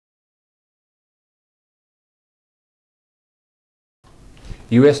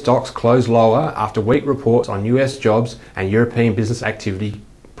The US stocks closed lower after weak reports on US jobs and European business activity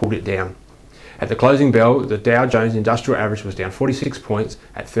pulled it down. At the closing bell, the Dow Jones Industrial Average was down 46 points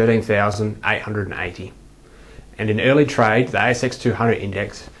at 13,880. And in early trade, the ASX 200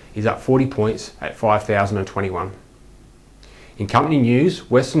 index is up 40 points at 5,021. In company news,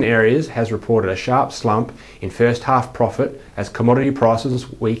 Western Areas has reported a sharp slump in first half profit as commodity prices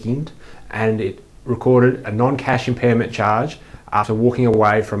weakened, and it recorded a non-cash impairment charge after walking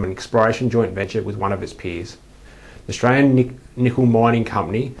away from an exploration joint venture with one of its peers. The Australian Nickel Mining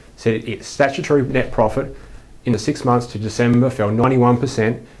Company said its statutory net profit in the 6 months to December fell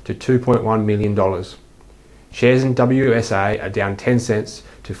 91% to $2.1 million. Shares in WSA are down 10 cents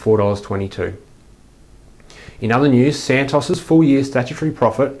to $4.22. In other news, Santos's full-year statutory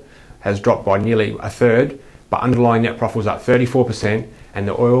profit has dropped by nearly a third, but underlying net profit was up 34%, and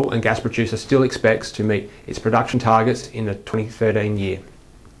the oil and gas producer still expects to meet its production targets in the 2013 year.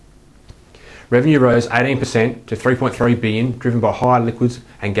 Revenue rose 18% to $3.3 billion, driven by higher liquids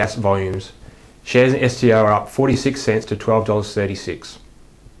and gas volumes. Shares in STO are up 46 cents to $12.36.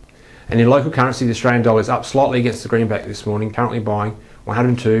 And in local currency, the Australian dollar is up slightly against the greenback this morning, currently buying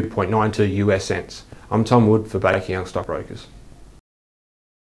 102.92 US cents. I'm Tom Wood for Baker Young Stockbrokers.